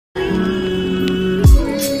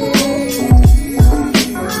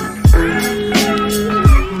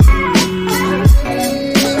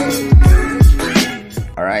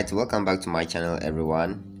Welcome back to my channel,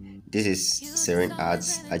 everyone. This is Serene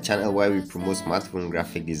Arts, a channel where we promote smartphone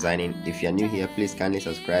graphic designing. If you are new here, please kindly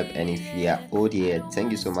subscribe, and if you are old here,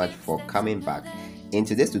 thank you so much for coming back. In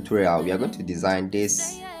today's tutorial, we are going to design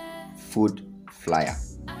this food flyer.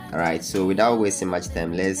 Alright, so without wasting much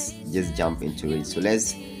time, let's just jump into it. So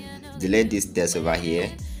let's delete this text over here,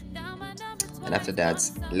 and after that,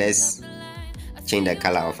 let's change the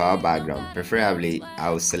color of our background. Preferably,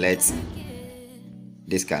 I'll select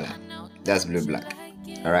this color, that's blue black.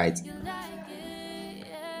 All right,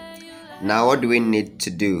 now what do we need to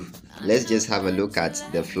do? Let's just have a look at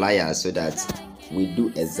the flyer so that we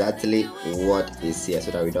do exactly what is here,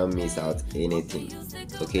 so that we don't miss out anything.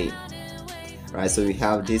 Okay, right, so we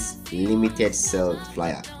have this limited cell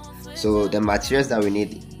flyer. So the materials that we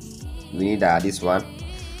need are this one,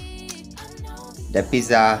 the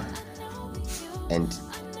pizza and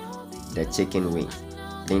the chicken wing.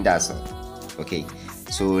 I think that's all. Okay,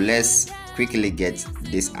 so let's quickly get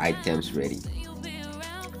these items ready.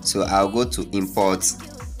 So I'll go to import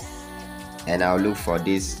and I'll look for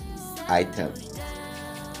this item.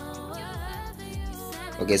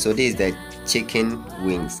 Okay, so this is the chicken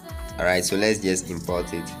wings. All right, so let's just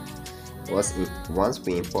import it. Once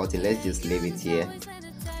we import it, let's just leave it here,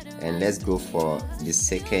 and let's go for the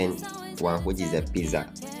second one, which is a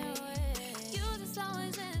pizza.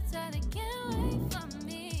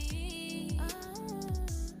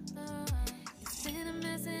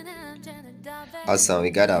 Awesome, we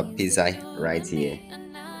got our pizza right here.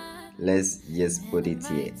 Let's just put it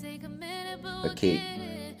here. Okay,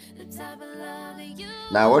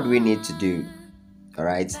 now what do we need to do? All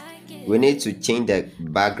right, we need to change the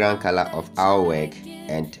background color of our work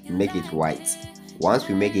and make it white. Once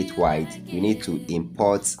we make it white, we need to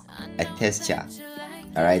import a texture.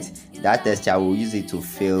 All right, that texture, we'll use it to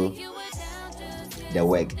fill the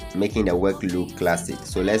work, making the work look classic.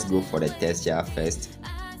 So let's go for the texture first.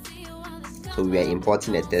 So we are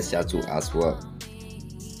importing a texture tool as well.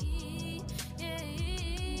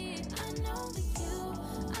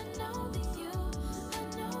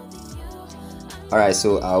 Alright,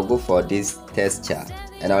 so I'll go for this texture,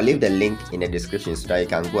 and I'll leave the link in the description so that you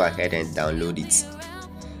can go ahead and download it.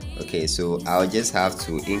 Okay, so I'll just have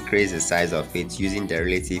to increase the size of it using the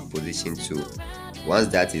relative position tool. Once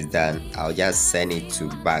that is done, I'll just send it to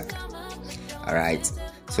back. Alright,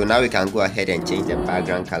 so now we can go ahead and change the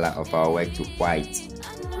background color of our work to white.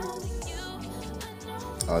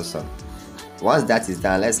 Awesome. Once that is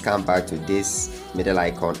done, let's come back to this middle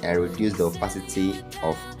icon and reduce the opacity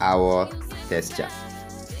of our texture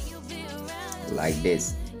like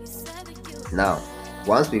this. Now,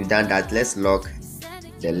 once we've done that, let's lock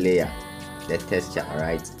the layer, the texture.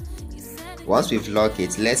 Alright, once we've locked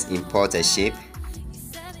it, let's import a shape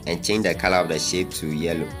and change the color of the shape to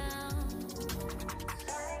yellow,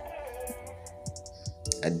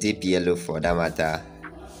 a deep yellow for that matter.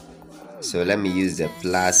 So let me use the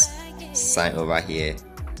plus sign over here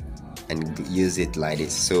and use it like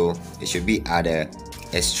this, so it should be at the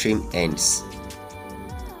extreme ends.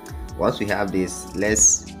 Once we have this,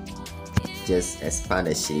 let's just expand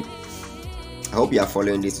the shape. I hope you are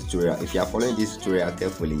following this tutorial. If you are following this tutorial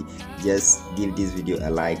carefully, just give this video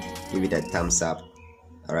a like, give it a thumbs up.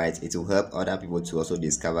 Alright, it will help other people to also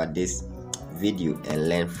discover this video and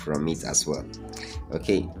learn from it as well.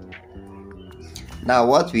 Okay, now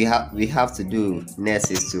what we have to do next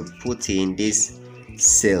is to put in this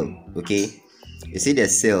cell. Okay, you see the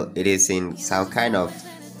cell, it is in some kind of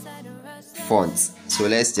font. So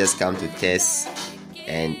let's just come to text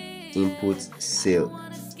and input cell,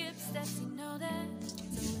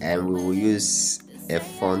 and we will use a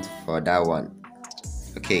font for that one.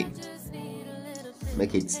 Okay,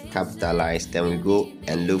 make it capitalized, then we go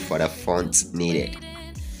and look for the font needed.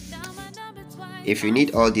 If you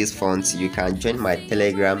need all these fonts, you can join my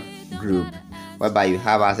Telegram group, whereby you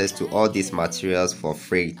have access to all these materials for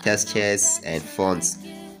free, textures and fonts.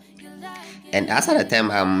 And as at the time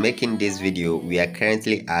I'm making this video, we are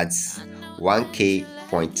currently at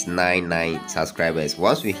 1K.99 subscribers.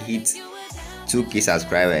 Once we hit 2K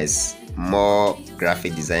subscribers, more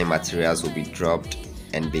graphic design materials will be dropped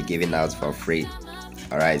and be given out for free.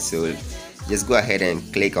 Alright, so just go ahead and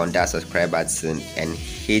click on that subscribe button and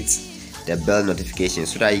hit the bell notification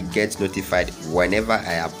so that you get notified whenever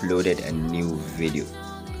I uploaded a new video.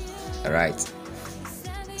 Alright,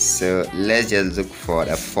 so let's just look for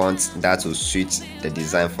a font that will suit the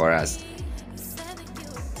design for us.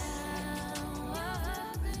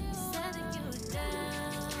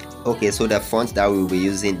 Okay, so the font that we'll be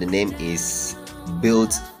using, the name is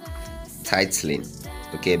𝑑𝒊𝒙𝒆𝒍𝒂𝒃.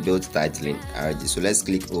 Okay, 𝑑𝒊𝒙𝒆𝒂𝒃. Alright, so let's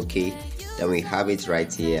click OK. Then we have it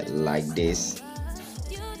right here like this.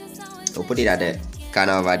 we'll put it at the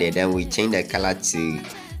corner over there. Then we change the color to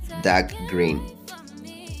dark green.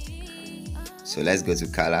 So let's go to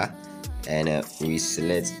color and we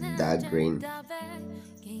select dark green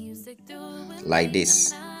like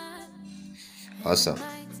this. Awesome.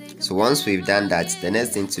 So once we've done that, the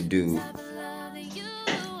next thing to do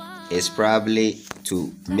is probably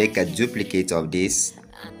to make a duplicate of this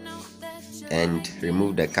and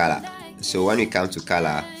remove the color. So when we come to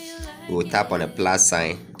color, we'll tap on a plus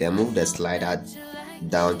sign, then move the slider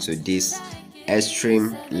down to this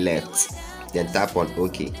extreme left, then tap on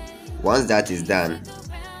OK. Once that is done,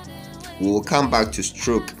 we will come back to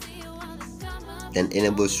stroke, then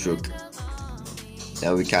enable stroke.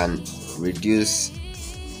 Then we can reduce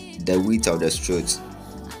the width of the stroke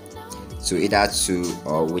to either 2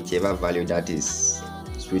 or whichever value that is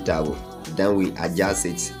suitable. Then we adjust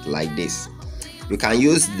it like this. You can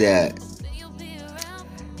use the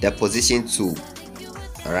position tool,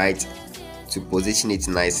 alright, to position it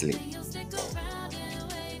nicely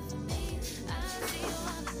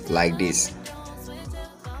like this.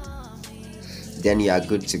 Then you are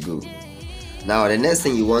good to go. Now the next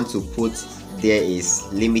thing you want to put there is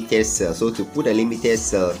limited cell. So to put a limited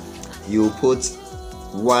cell, you put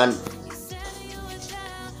one,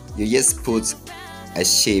 you just put a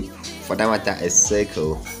shape, for that matter a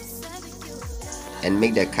circle, and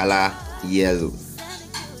make the color yellow.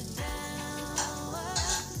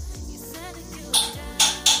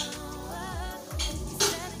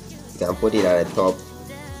 You can put it at the top,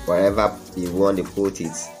 wherever you want to put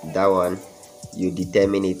it. That one you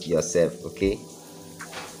determine it yourself, okay?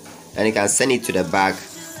 And you can send it to the back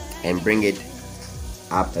and bring it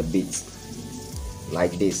up a bit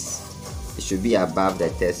like this. It should be above the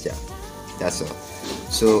texture. That's all.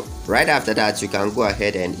 So right after that, you can go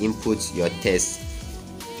ahead and input your text.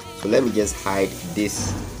 So let me just hide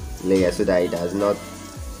this layer so that it does not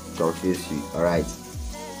confuse you. All right,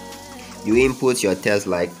 you input your text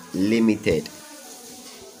like limited.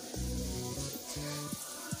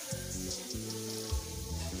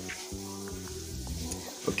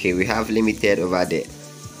 Okay, we have limited over there.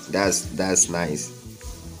 That's nice.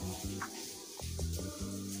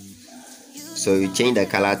 So you change the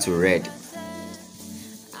color to red.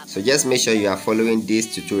 So just make sure you are following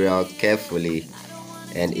this tutorial carefully,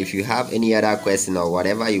 and if you have any other question or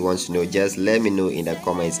whatever you want to know, just let me know in the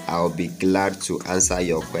comments. I'll be glad to answer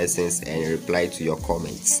your questions and reply to your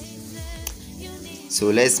comments. So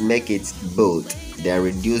let's make it bold, then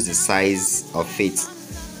reduce the size of it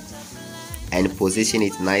and position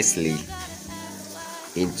it nicely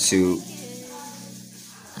into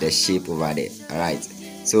the shape over there. Alright,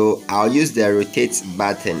 so I'll use the rotate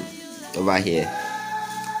button over here,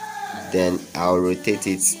 then I'll rotate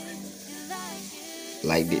it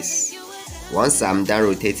like this. Once I'm done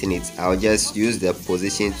rotating it, I'll just use the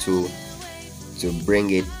position tool to bring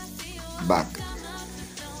it back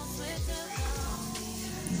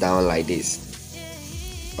down like this.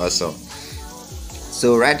 Awesome.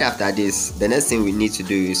 So right after this, the next thing we need to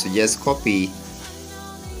do is to just copy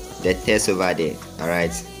the text over there,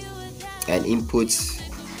 alright, and input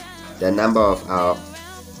the number of our,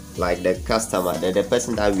 like the customer, the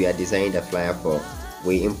person that we are designing the flyer for.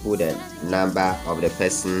 We input the number of the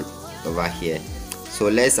person over here. So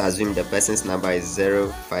let's assume the person's number is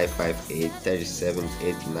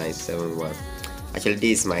 0558378971. Actually,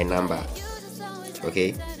 this is my number.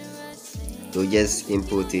 Okay, so just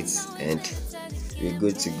input it and we're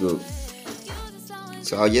good to go.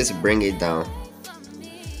 So I'll just bring it down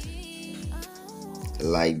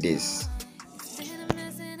like this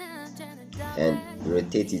and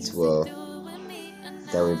rotate it well.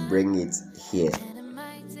 Then we bring it here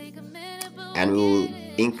and we will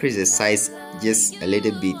increase the size just a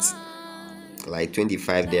little bit, like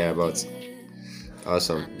 25 thereabouts.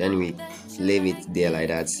 Awesome. Then we leave it there like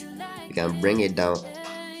that. You can bring it down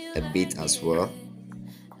a bit as well.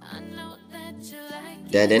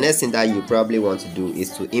 Then the next thing that you probably want to do is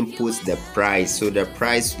to input the price. So the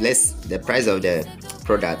price, the price of the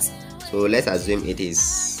product. So let's assume it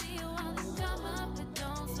is,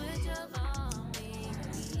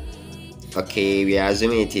 okay, we are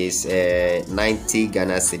assuming it is 90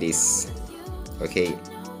 Ghana cedis. Okay,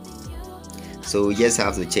 so we just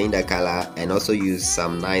have to change the color and also use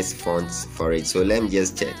some nice fonts for it. So let me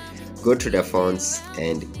just check, go to the fonts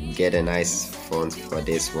and get a nice font for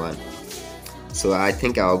this one. So I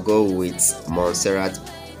think I'll go with Montserrat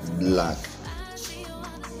Black.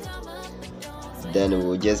 Then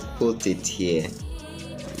we'll just put it here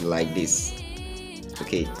like this.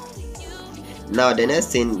 Okay, now the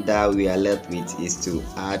next thing that we are left with is to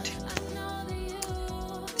add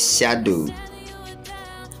shadow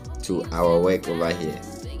to our work over here.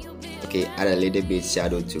 Okay, add a little bit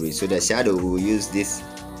shadow to it. So the shadow, we will use this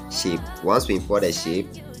shape. Once we import the shape,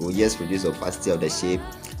 we'll just reduce the opacity of the shape,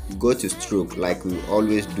 go to stroke like we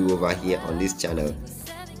always do over here on this channel.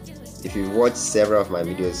 If you've watched several of my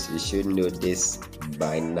videos, you should know this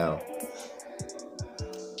by now.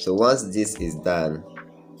 So once this is done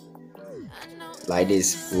like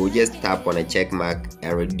this, we'll just tap on a check mark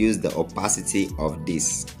and reduce the opacity of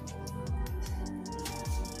this.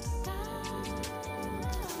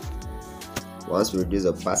 Once we reduce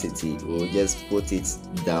opacity, we'll just put it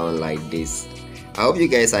down like this. I hope you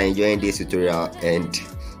guys are enjoying this tutorial, and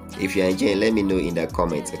if you're enjoying, let me know in the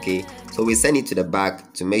comments. Okay, so we send it to the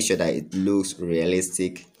back to make sure that it looks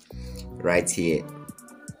realistic right here.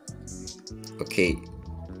 Okay,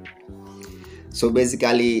 so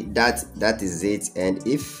basically that is it. And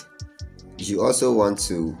if you also want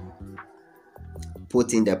to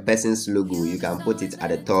put in the person's logo, you can put it at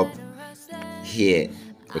the top here.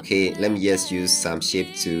 Okay, let me just use some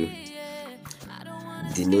shape to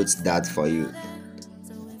denote that for you.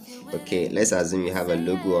 Okay, let's assume you have a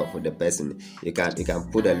logo of the person. You can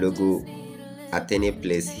put a logo at any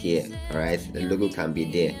place here. All right, the logo can be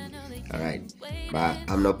there. All right, but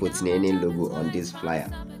I'm not putting any logo on this flyer.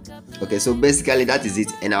 Okay, so basically that is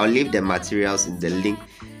it, and I'll leave the materials in the link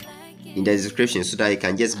in the description so that you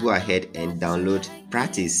can just go ahead and download,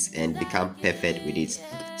 practice, and become perfect with it.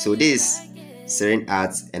 So this is Serene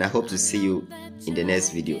Arts, and I hope to see you in the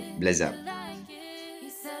next video. Bless up.